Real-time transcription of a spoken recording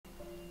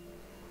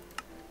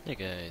Hey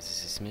guys,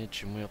 this is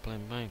Mitch and we are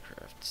playing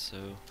Minecraft. So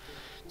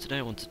today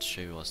I wanted to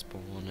show you our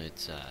spawn.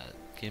 It's a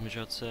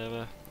GamersYard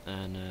server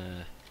and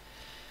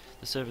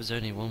the server's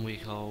only 1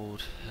 week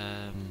old.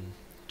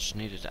 Just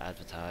needed to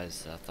advertise,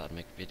 so I thought I'd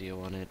make a video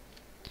on it.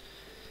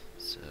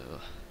 So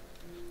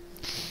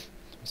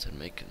I said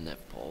make a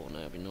net portal and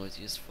it'll be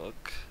noisy as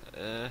fuck.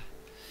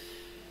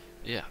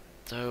 Yeah,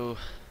 so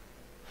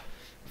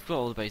we've got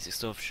all the basic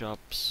stuff,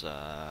 shops,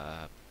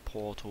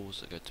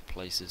 portals that go to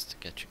places to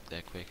get you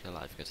there quicker,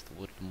 like if you go to the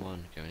woodland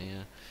one, go in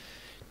here,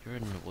 you're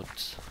in the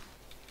woods.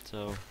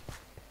 So,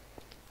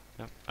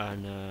 yeah,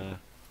 and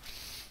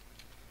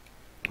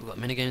we've got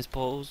minigames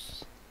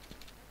portals,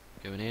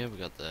 go in here, we've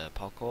got the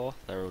parkour,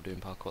 they're all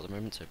doing parkour at the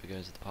moment, so if we go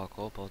into the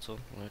parkour portal,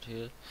 right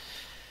here,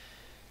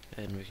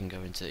 and we can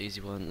go into the easy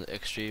one, the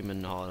extreme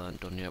and hard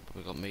aren't done yet, but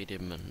we've got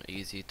medium and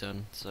easy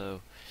done, so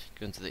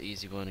go into the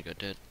easy one, you go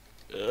dead,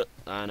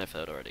 and I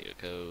failed already,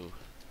 go.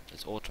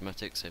 It's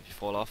automatic, so if you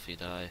fall off, you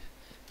die.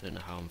 I don't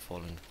know how I'm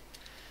falling.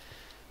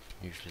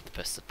 Usually the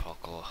best at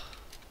parkour.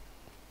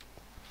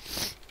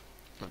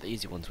 Not the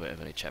easy ones won't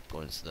have any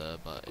checkpoints there,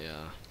 but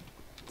yeah.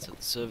 So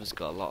the server's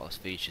got a lot of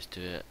features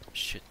to it.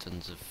 Shit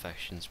tons of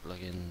factions,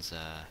 plugins.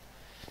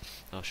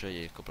 I'll show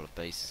you a couple of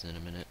bases in a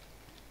minute.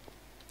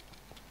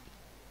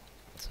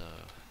 So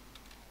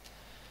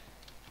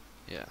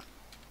yeah.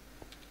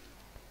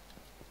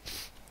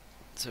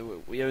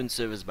 So we owned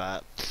servers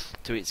about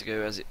 2 weeks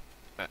ago,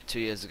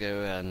 2 years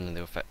ago, and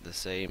they were the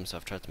same, so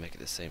I've tried to make it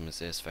the same as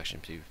this,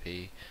 faction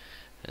PvP,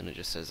 and it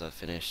just says I've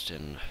finished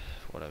in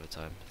whatever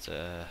time.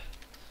 So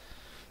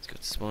let's go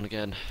to spawn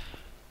again.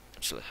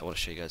 Actually, I want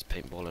to show you guys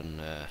paintball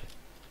and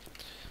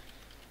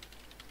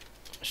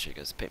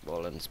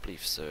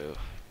spleef. So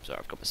sorry,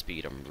 I've got my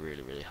speed, I'm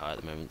really high at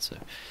the moment, so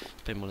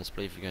paintball and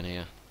spleef again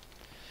here.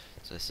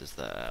 So this is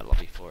the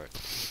lobby for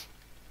it.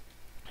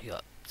 You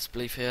got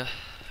spleef here,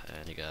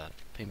 and you got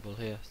paintball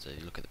here. So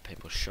you look at the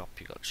paintball shop,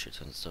 you got shit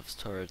tons of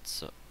stuff,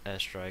 turrets,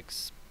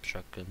 airstrikes,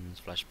 shotguns,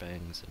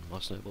 flashbangs, and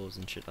more snowballs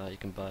and shit like that you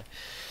can buy.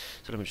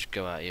 So let me just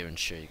go out here and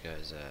show you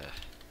guys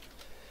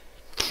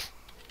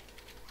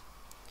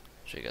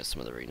some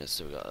of the arenas.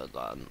 So we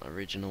got an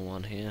original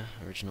one here,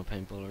 original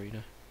paintball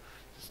arena.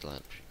 It's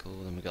like pretty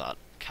cool. Then we got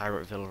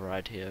Carrotville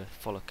right here,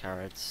 full of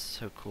carrots,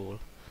 so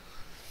cool.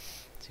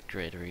 It's a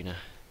great arena.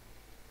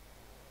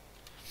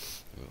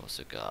 And we've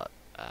also got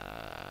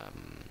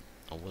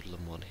a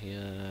woodland one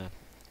here,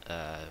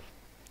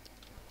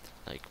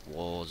 like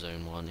war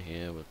zone one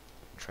here with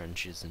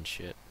trenches and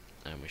shit,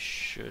 and we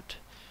should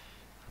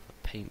have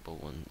a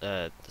paintball one,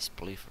 the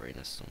spleef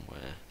arena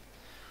somewhere.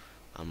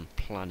 I'm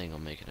planning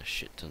on making a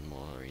shit ton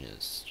more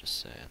arenas, just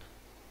saying.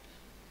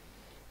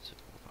 So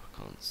I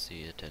can't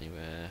see it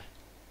anywhere.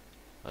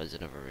 Oh, there's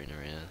another arena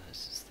here.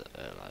 This is the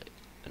like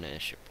an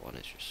airship one.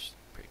 It's just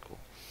pretty cool.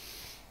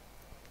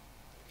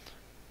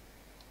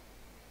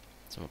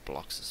 Some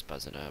blocks are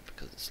spazzing out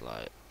because it's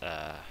like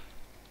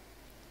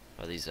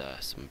these are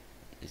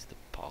the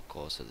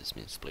parkour, so this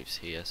means spleef's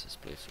here, so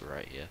spleef's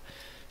right here.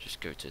 Just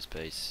go to his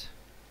base.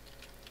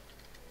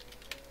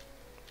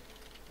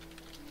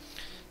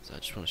 So I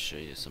just want to show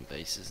you some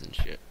bases and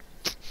shit.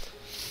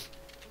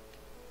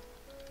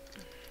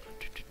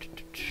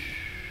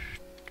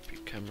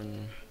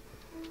 Cameron.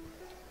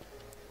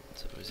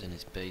 So he's in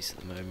his base at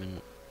the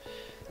moment.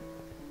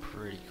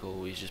 Pretty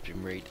cool. He's just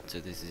been raided,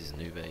 so this is his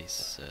new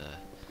base.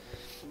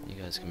 You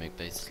guys can make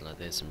bases like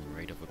this and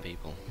raid other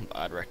people.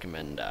 I'd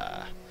recommend,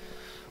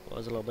 what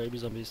was the little baby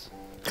zombies?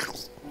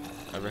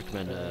 I'd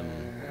recommend,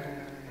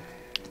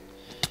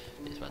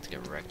 he's about to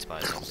get wrecked by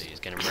a zombie, he's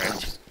getting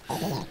wrecked.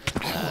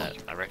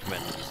 I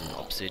recommend using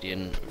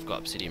obsidian. We've got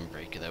obsidian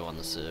breaker though on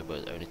the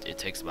server, it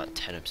takes about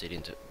 10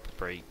 obsidian to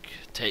break,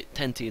 10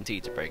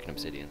 TNT to break an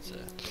obsidian, so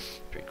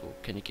pretty cool.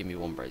 Can you give me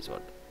one brace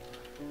one?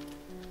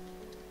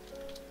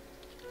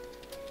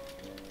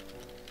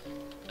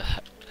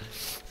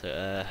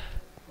 So,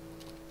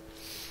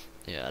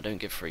 yeah, I don't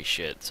give free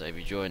shit, so if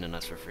you join and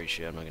ask for free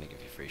shit, I'm not gonna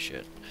give you free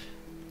shit.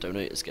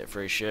 Donators get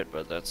free shit,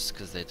 but that's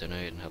because they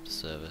donate and help the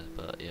server.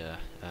 But yeah,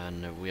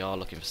 and we are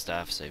looking for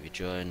staff, so if you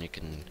join, you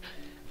can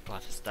apply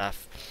for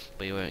staff,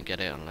 but you won't get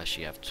it unless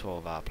you have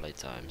 12-hour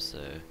playtime. So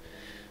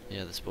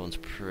yeah, the spawn's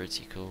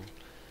pretty cool,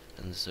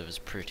 and the server's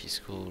pretty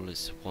cool.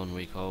 It's 1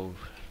 week old.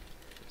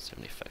 So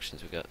many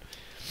factions we got.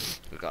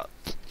 We've got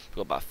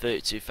about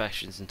 32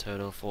 factions in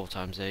total, 4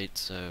 times 8,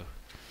 so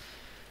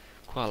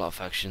quite a lot of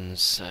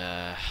factions.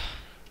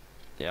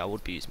 Yeah, I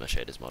would be using my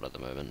shaders mod at the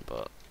moment,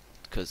 but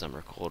because I'm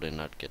recording,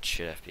 I'd get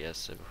shit FPS.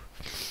 So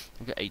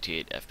I've got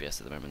 88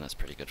 FPS at the moment. That's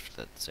pretty good for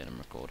that saying I'm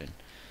recording.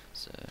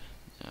 So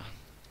yeah,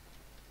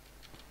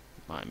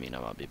 might mean I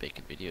might be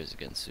making videos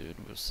again soon.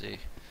 We'll see,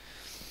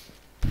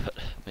 but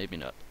maybe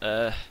not.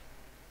 So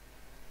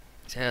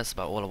yeah, that's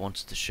about all I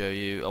wanted to show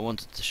you. I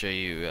wanted to show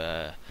you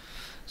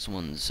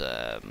someone's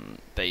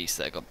base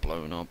that got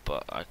blown up,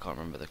 but I can't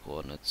remember the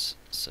coordinates.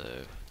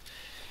 So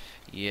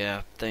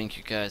yeah, thank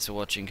you guys for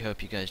watching.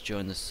 Hope you guys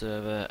join the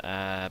server.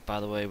 By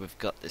the way, we've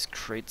got this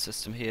crate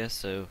system here,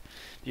 so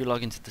if you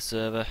log into the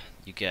server,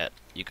 you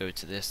go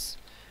to this,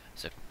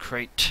 So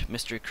crate,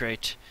 mystery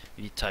crate.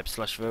 You type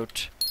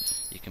 /vote.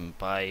 You can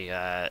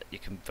buy. You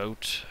can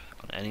vote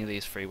on any of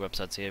these free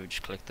websites here. You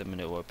just click them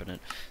and it'll open it.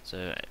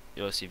 So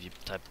you also, if you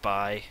type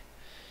buy,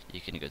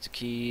 you can go to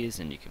keys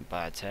and you can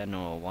buy a 10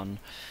 or 1,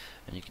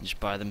 and you can just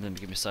buy them. Let me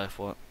give myself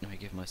one. Let me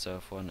give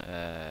myself one.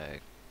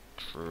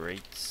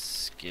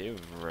 Crates. Give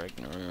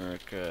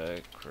Ragnarok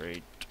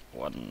crate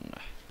 1.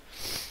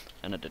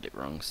 And I did it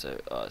wrong, so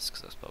it's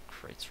because I spelled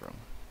crates wrong.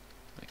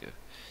 There we go.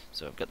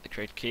 So I've got the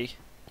crate key.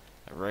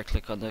 I right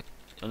click on the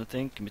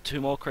thing. Give me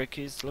 2 more crate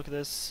keys. Look at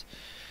this.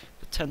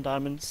 Got 10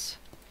 diamonds.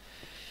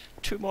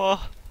 2 more.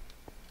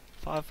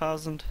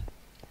 5,000.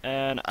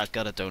 And I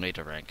got a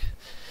donator rank.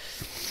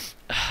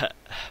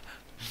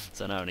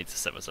 So now I need to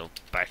set myself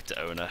back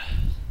to owner.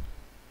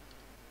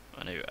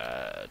 I need to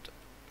add.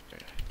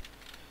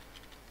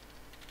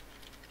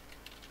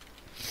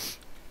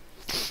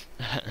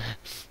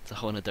 So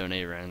I want to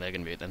donate around. They're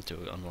gonna be them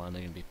two online.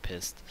 They're gonna be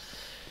pissed.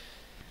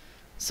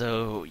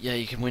 So yeah,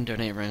 you can win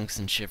donate ranks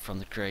and shit from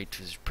the crate,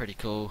 which is pretty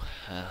cool.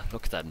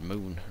 Look at that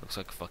moon. It looks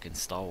like fucking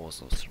Star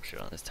Wars or some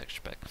shit on this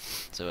texture pack.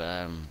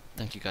 So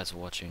thank you guys for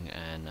watching,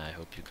 and I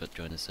hope you could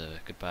join us.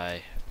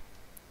 Goodbye.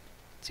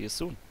 See you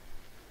soon.